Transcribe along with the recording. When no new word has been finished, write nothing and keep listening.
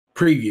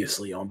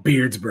Previously on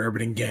Beards,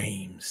 Bourbon, and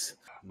Games.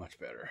 Much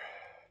better.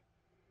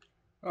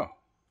 Oh,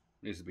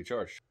 needs to be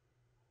charged.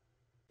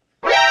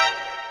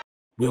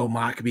 Will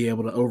Mike be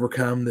able to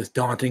overcome this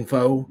daunting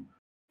foe?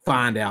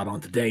 Find out on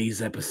today's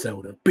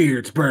episode of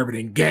Beards, Bourbon,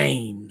 and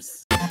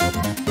Games.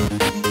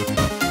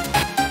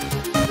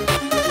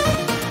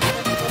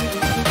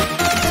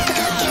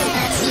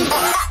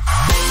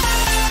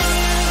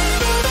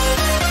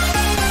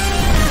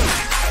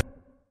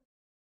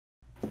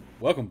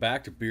 Welcome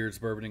back to Beards,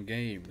 Bourbon, and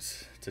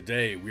Games.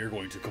 Today we are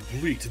going to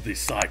complete the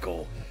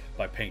cycle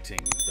by painting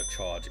the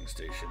charging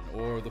station,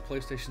 or the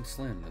PlayStation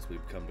Slim as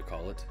we've come to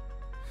call it.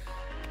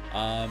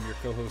 I'm your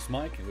co-host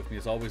Mike, and with me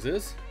as always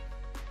is...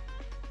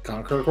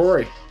 Conquer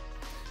Corey.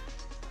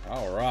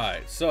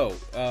 Alright, so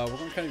we're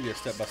going to kind of do a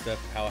step-by-step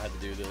of how I had to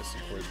do this,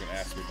 and Corey's going to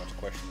ask me a bunch of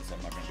questions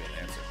I'm not going to be able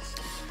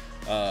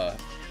to answer.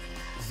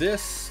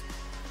 This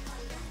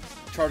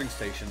charging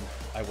station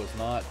I was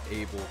not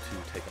able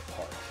to take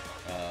apart.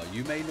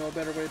 You may know a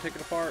better way to take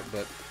it apart,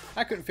 but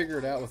I couldn't figure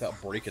it out without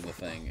breaking the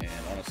thing, and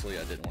honestly,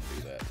 I didn't want to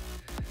do that.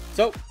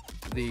 So,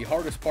 the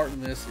hardest part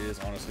in this is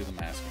honestly the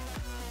masking.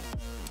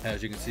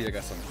 As you can see, I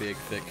got some big,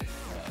 thick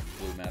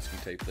blue masking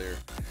tape there.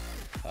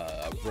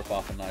 I rip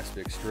off a nice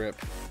big strip,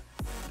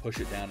 push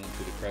it down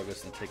into the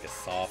crevice, and take a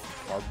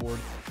soft cardboard.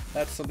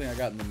 That's something I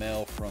got in the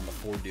mail from a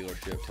Ford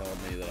dealership telling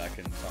me that I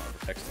can sign up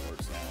for text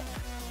alerts now.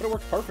 But it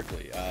works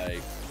perfectly.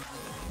 I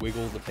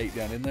wiggle the tape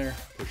down in there,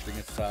 push it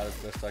against the side as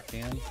best I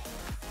can,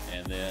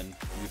 and then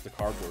use the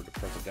cardboard to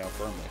press it down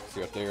firmly.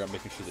 See right there, I'm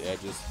making sure the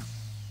edges,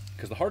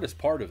 because the hardest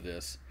part of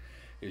this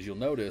is you'll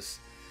notice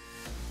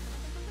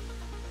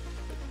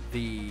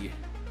the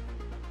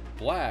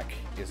black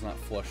is not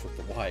flush with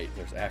the white.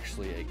 There's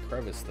actually a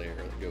crevice there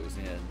that goes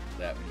in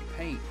that when you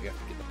paint, you have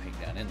to get the paint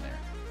down in there.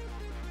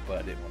 But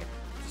I didn't want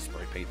to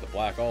spray paint the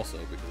black also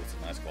because it's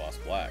a nice gloss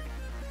black,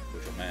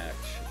 which will match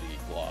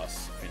the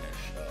gloss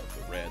finish of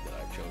the red that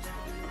I've chosen to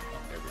do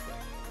on everything.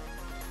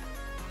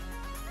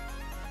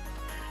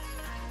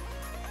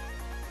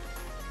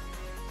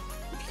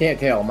 You can't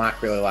tell,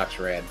 Mike really likes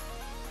red.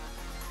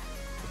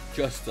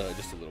 Just a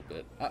little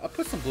bit. I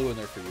put some blue in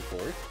there for you,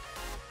 Corey.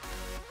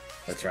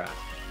 That's right.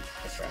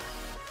 That's right.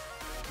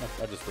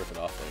 I'll just rip it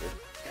off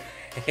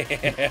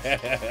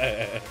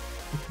later.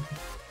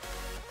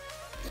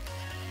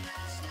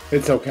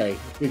 It's okay.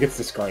 It gets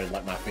discarded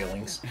like my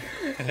feelings.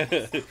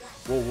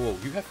 Whoa,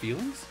 you have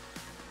feelings?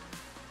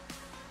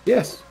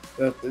 Yes.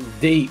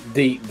 Deep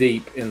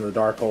in the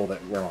dark hole that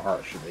where my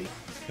heart should be.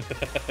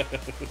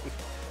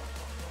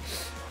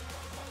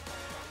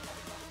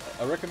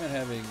 I recommend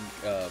having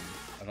a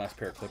nice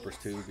pair of clippers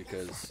too,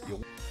 because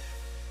you'll...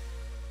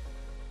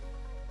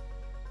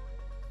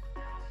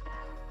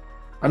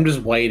 I'm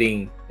just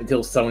waiting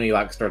until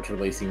Sony starts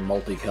releasing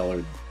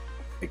multicolored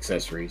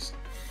accessories.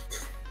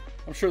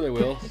 I'm sure they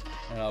will,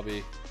 and I'll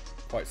be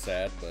quite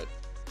sad, but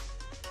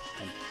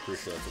I'm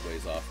pretty sure that's a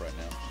ways off right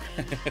now.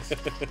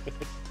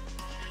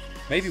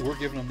 Maybe we're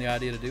giving them the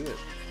idea to do it.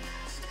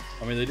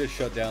 I mean, they did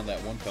shut down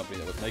that one company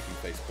that was making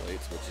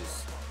faceplates, which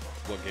is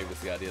what gave us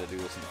the idea to do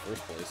this in the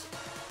first place.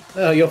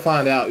 No, you'll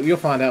find out. You'll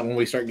find out when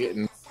we start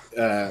getting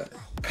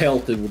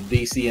pelted with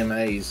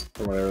DCMAs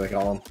or whatever they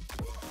call them.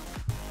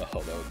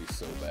 Oh, that would be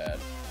so bad.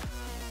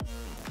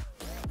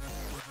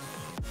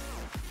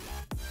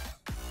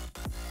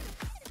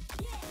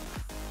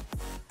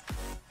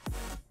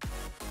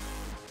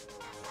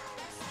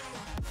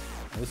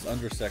 This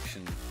under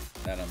section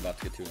that I'm about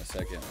to get to in a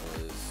second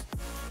was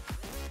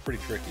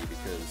pretty tricky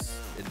because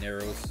it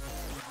narrows.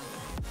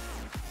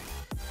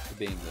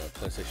 Being the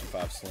PlayStation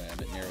 5 Slim,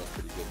 it narrows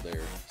pretty good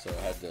there. So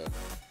I had to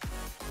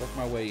work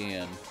my way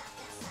in,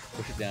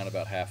 push it down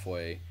about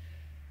halfway,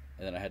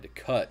 and then I had to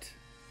cut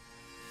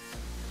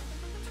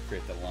to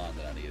create the line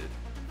that I needed.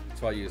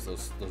 So I use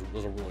those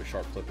are really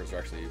sharp clippers. They're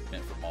actually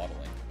meant for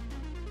modeling.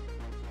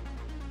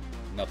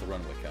 Not the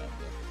runaway kind,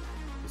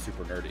 the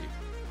super nerdy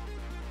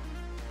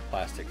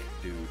plastic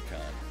dude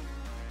kind.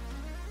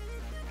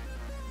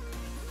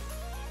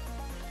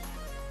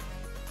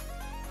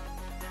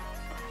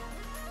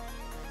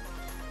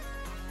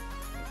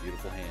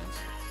 Beautiful hands.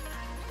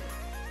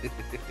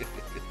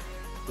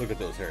 Look at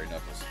those hairy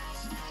knuckles.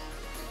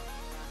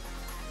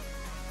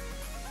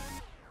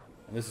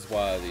 And this is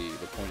why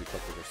the pointy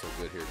clippers are so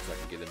good here, because I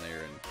can get in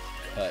there and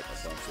cut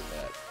a bunch of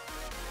that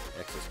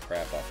excess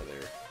crap off of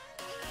there.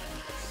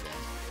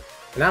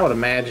 And I would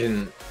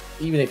imagine,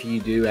 even if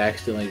you do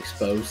accidentally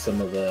expose some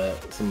of the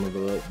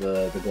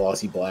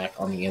glossy black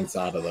on the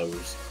inside of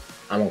those,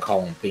 I'm gonna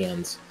call them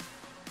pins.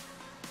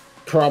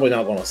 Probably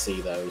not gonna see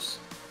those.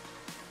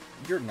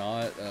 You're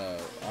not.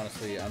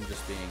 Honestly, I'm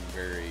just being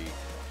very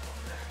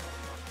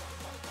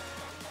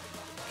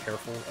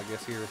careful, I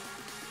guess, here.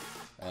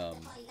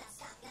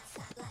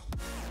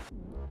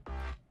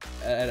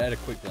 At a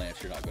quick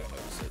glance, you're not going to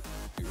notice it.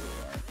 You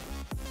really aren't.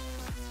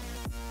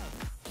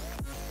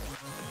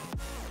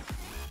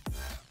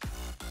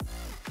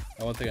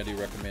 One thing I do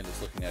recommend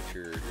is looking at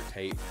your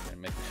tape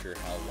and making sure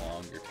how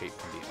long your tape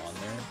can be on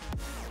there.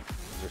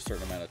 There's a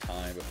certain amount of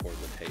time before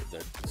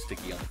the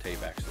sticky on the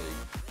tape actually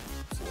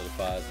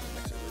solidifies, and it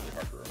makes it really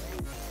hard to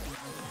remove.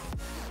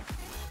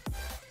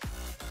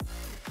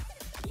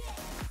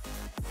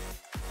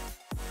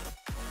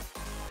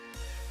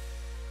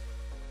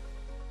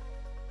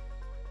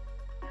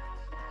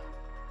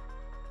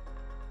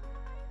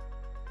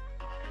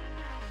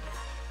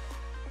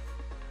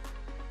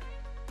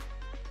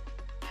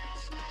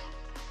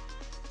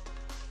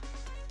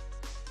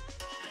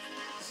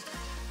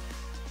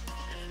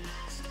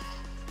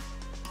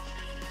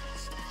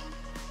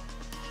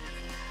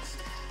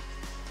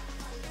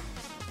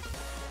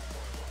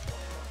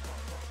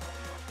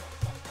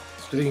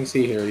 As you can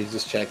see here, he's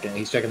just checking.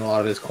 He's checking a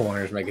lot of his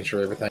corners, making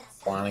sure everything's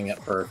lining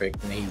up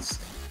perfect, and he's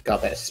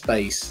got that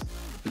space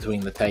between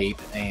the tape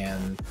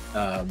and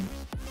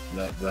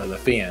the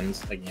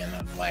fins. Again,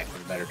 a lack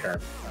of a better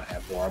term I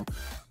have for them.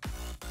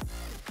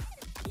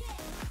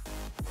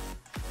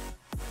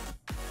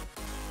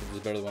 This is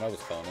better than what I was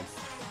calling them.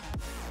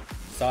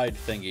 Side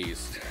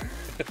thingies.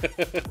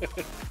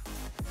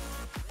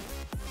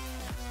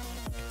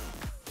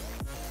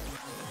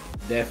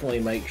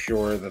 Definitely make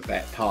sure that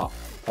that top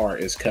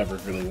part is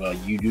covered really well.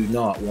 You do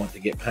not want to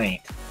get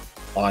paint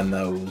on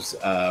those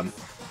copper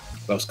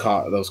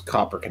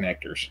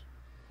connectors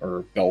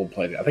or gold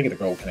plated. I think they're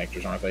gold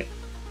connectors, aren't they?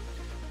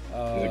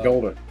 Is it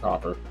gold or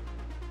copper?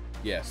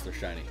 Yes, they're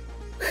shiny.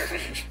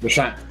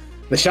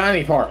 The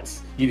shiny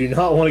parts. You do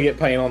not want to get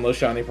paint on those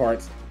shiny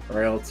parts,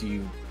 or else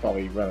you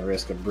probably run the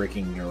risk of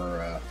bricking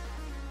your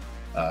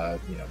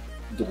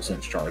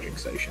DualSense charging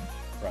station.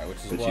 Right, which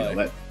is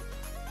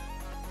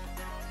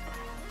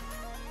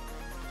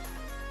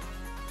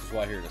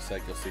why here in a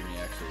sec you'll see me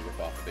actually rip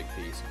off a big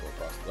piece and go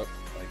across the... Oh,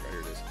 I think right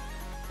here it is.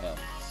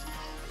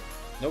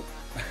 Nope.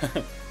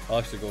 I'll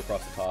actually go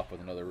across the top with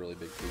another really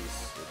big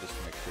piece just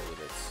to make sure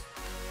that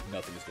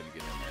nothing is going to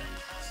get in there.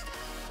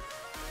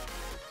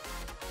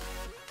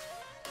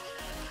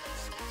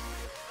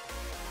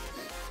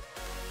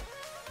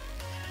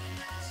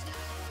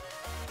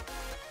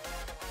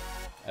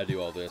 I do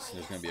all this, and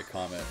there's going to be a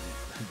comment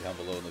down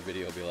below in the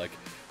video. It'll be like,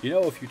 you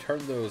know, if you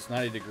turn those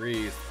 90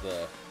 degrees,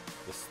 the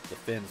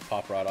fins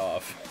pop right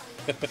off.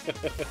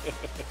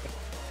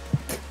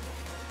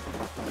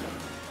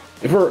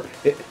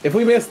 If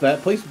we missed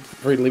that, please feel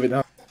free to leave it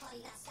down.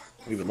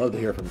 We would love to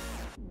hear from you.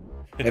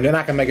 And then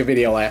I can make a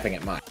video laughing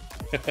at mine.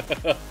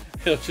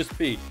 It'll just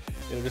be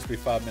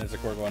 5 minutes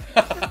of Core going.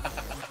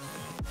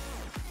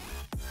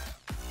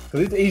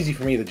 Because it's easy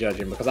for me to judge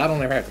him because I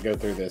don't ever have to go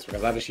through this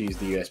because I just use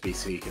the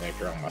USB-C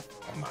connector on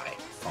my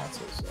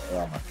consoles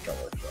or on my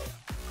controller. So.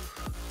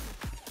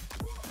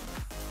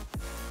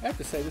 I have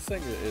to say this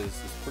thing is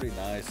pretty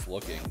nice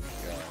looking.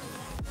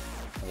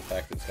 And the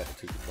fact that it's got the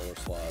 2 controller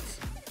slots,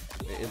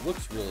 it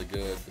looks really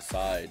good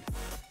beside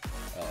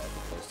the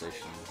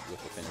PlayStation with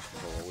the finished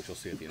controller, which you'll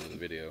see at the end of the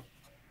video.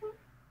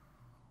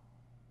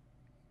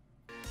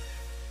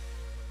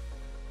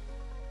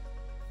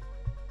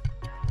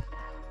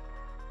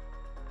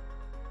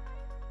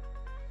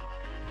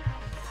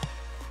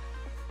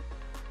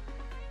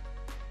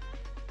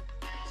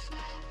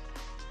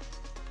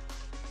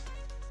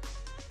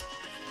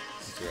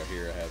 Right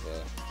here I have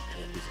a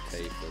little piece of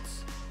tape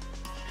that's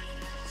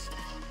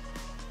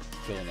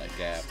filling that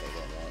gap that I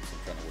don't want, so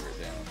I'm trying to wear it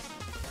down.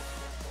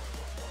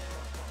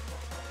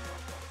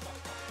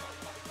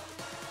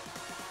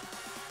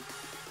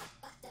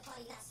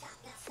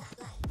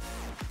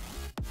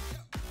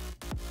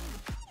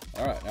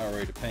 Alright, now we're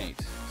ready to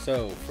paint.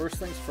 So, first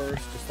things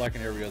first, just like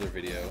in every other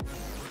video,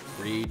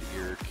 read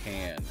your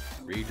can.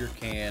 Read your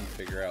can,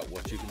 figure out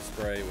what you can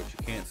spray, what you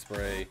can't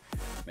spray,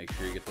 make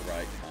sure you get the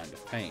right kind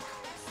of paint.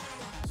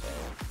 So,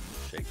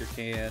 shake your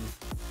can,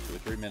 2 or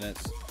 3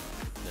 minutes,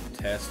 then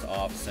test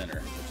off center,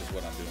 which is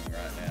what I'm doing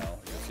right now.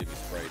 You'll see me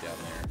spray down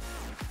there.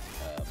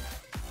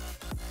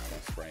 Kind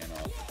of spraying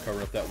off.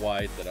 Cover up that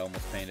white that I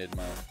almost painted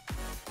my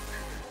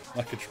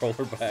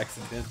controller by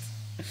accident.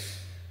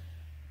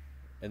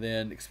 And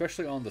then,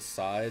 especially on the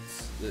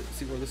sides,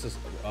 see where this is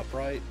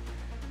upright?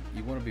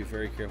 You want to be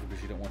very careful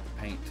because you don't want the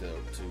paint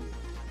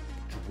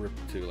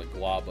to like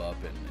glob up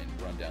and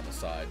run down the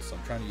sides. So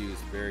I'm trying to use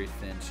very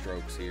thin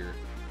strokes here.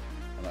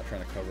 I'm not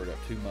trying to cover it up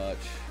too much.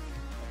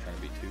 I'm not trying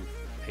to be too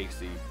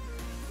pasty.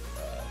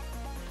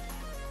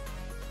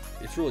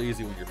 It's really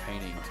easy when you're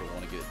painting to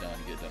want to get it done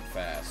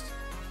fast.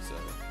 So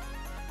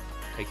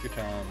take your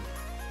time,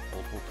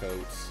 multiple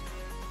coats,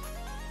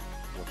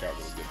 work out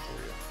really good for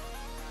you.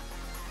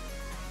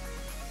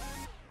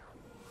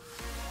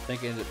 I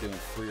think I ended up doing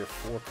 3 or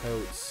 4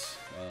 coats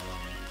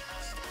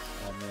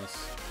on this.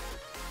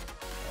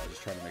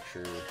 Just trying to make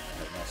sure I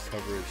had nice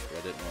coverage, but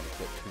I didn't want to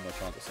put too much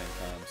on at the same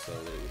time so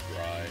that it would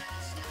dry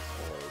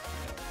or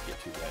get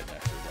too wet and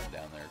actually run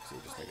down there because it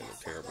would just make it look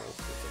terrible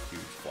with a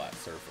huge flat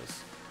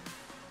surface.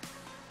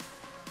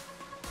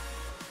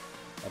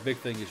 A big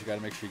thing is you got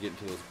to make sure you get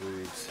into those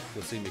grooves.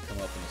 You'll see me come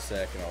up in a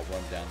sec and I'll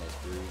run down those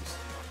grooves.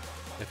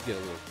 You have to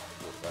get a little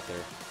right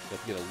there. You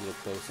have to get a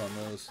little close on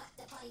those.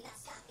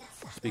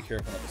 Just be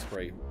careful not to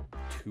spray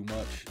too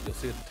much. You'll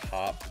see at the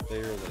top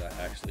there that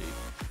I actually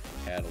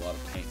had a lot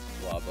of paint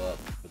glob up,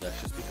 but that's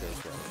just because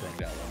when I'm throwing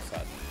down one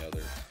side and the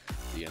other,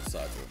 the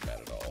insides weren't bad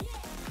at all.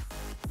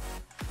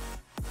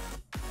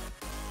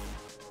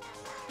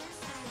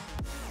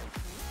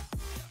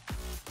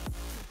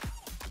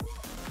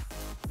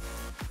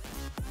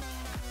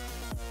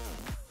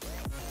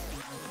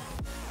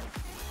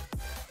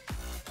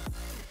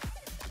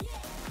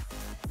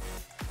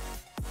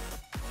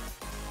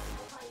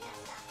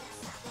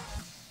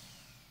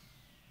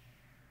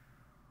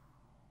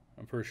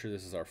 pretty sure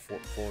this is our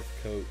fourth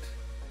coat.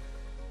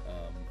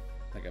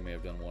 I think I may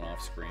have done one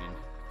off screen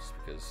just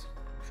because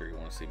I'm sure you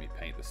want to see me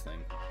paint this thing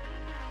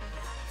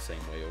the same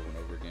way over and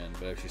over again.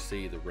 But as you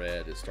see, the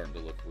red is starting to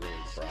look really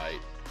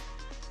bright.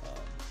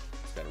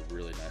 It's got a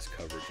really nice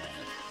coverage on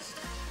it.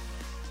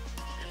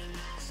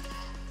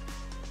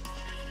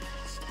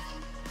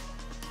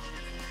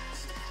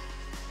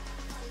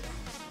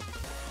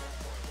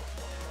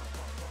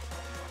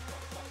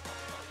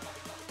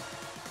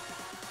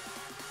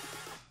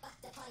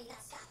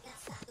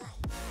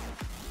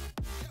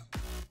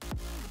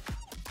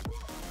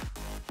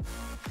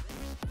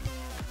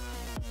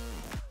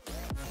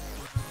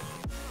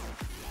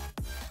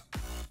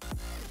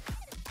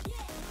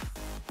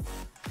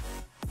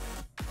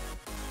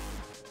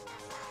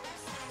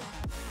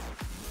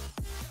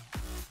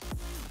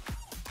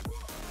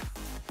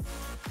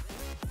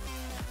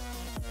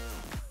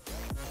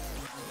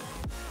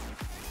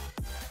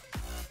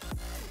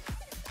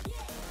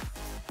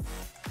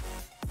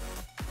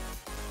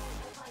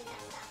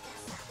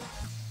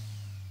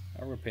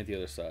 I'm going to paint the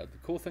other side. The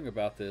cool thing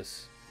about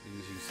this, as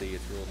you can see,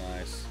 it's real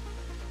nice,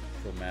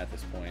 real matte at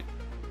this point.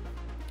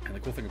 And the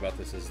cool thing about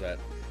this is that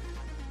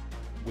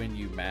when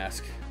you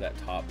mask that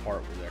top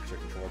part where the extra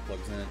controller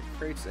plugs in, it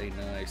creates a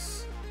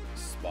nice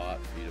spot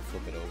for you to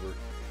flip it over.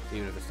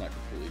 Even if it's not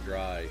completely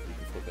dry, you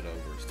can flip it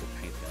over and still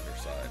paint the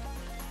underside.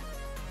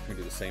 We're going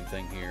to do the same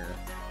thing here.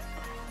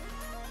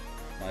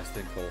 Nice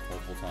thin coat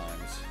multiple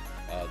times.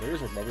 There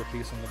is a rubber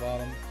piece on the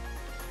bottom.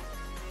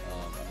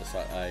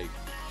 I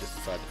just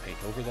decided to paint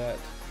over that.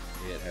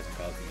 It hasn't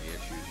caused me any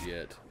issues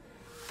yet,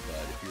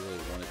 but if you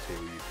really wanted to,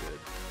 you could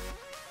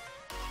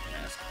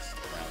mask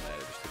around that.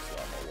 It just takes a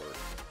lot more work.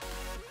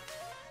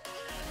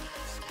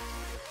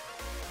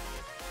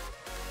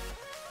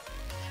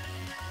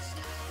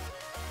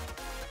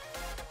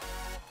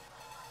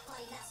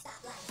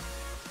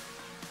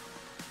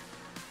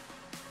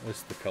 This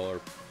is the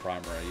color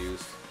primer I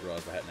used. I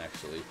realized I hadn't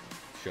actually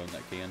shown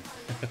that can.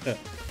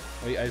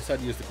 I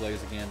decided to use the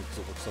glaze again because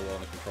it works so well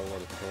on the controller.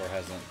 The controller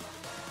hasn't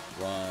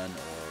run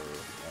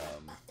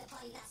or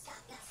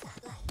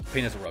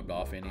paint hasn't rubbed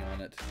off any on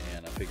it,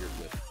 and I figured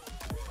with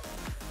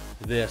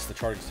this, the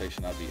charging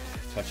station, I'd be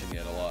touching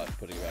it a lot,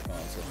 putting it back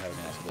on, so having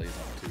a nice glaze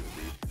on it too would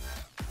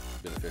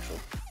be beneficial.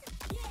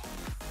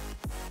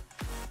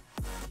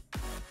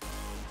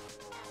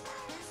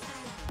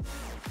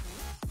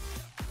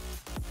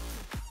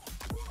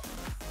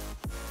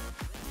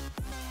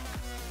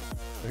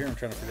 So here I'm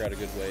trying to figure out a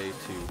good way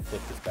to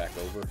flip this back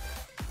over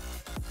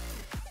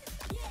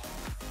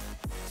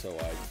so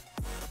I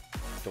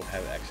don't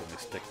have it accidentally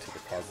stick to the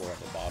cardboard on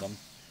the bottom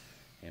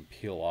and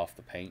peel off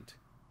the paint.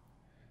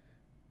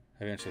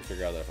 I eventually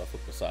figure out that if I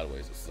flip it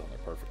sideways, this is on there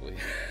perfectly.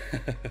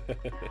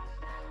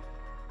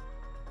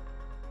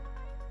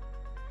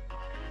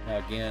 Now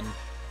again,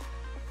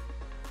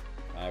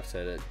 I've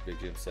said it, Big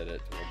Jim said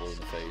it, we'll blow in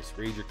the face.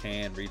 Read your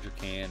can, read your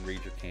can,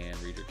 read your can,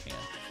 read your can.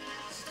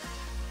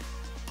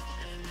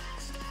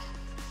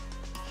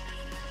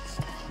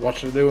 What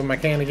should I do with my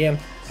can again?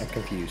 I'm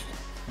confused.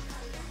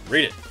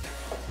 Read it.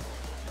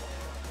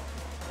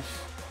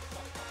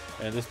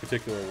 And this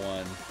particular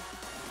one,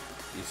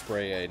 you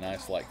spray a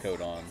nice light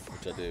coat on,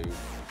 which I do,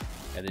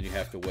 and then you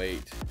have to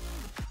wait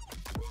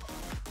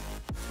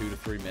 2 to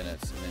 3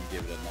 minutes and then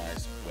give it a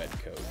nice wet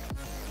coat.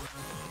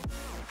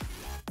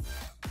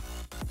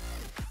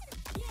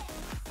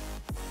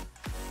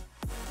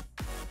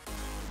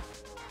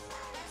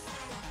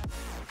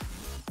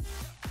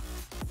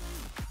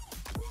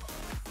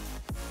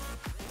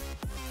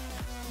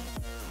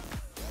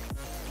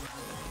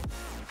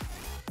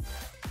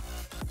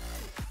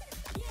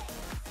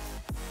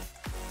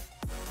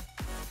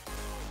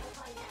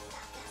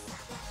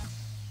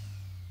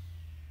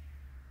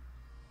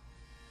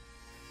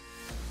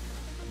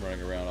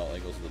 Running around all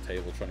angles of the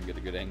table trying to get a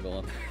good angle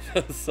on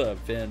those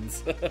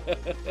pins.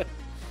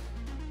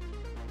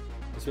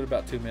 It's been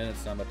about 2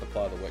 minutes and I'm about to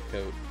apply the wet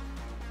coat.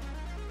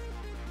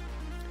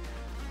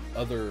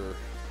 Other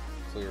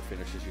clear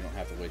finishes, you don't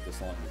have to wait this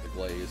long with the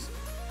glaze.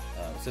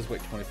 It says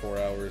wait 24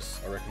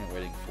 hours. I recommend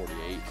waiting 48.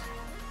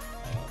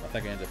 I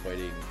think I ended up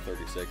waiting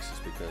 36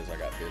 just because I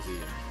got busy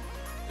and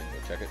didn't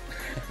go check it.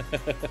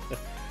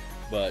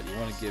 But you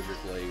want to give your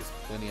glaze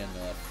plenty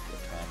enough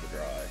of time to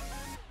dry.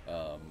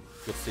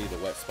 You'll see the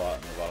wet spot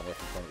in the bottom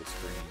left in front of the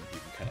screen. You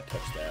can kind of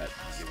touch that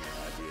and give you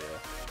an idea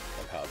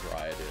of how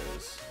dry it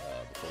is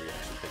before you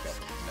actually pick up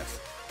and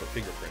put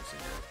fingerprints in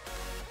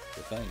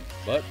your thing.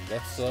 But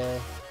that's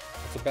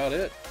about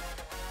it.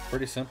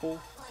 Pretty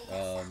simple.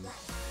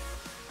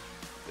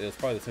 It was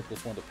probably the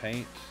simplest one to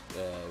paint.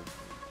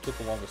 Took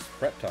the longest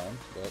prep time,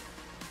 but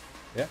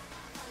yeah.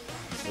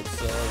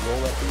 Let's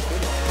roll that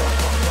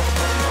through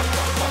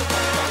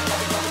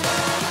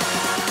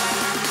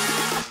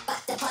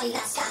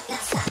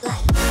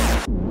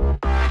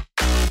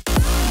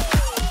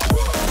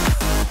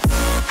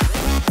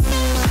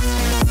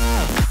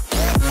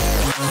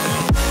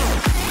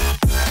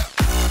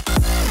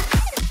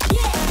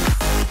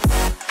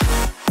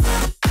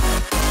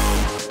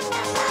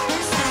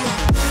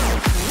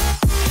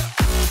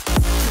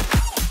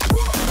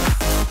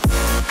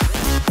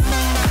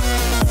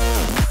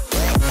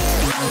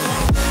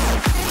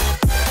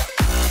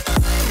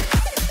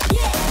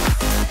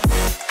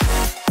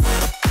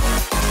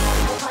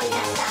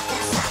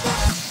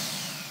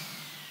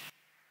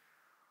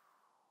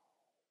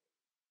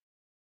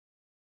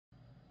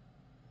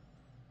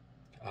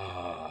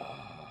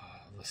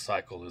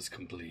cycle is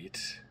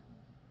complete.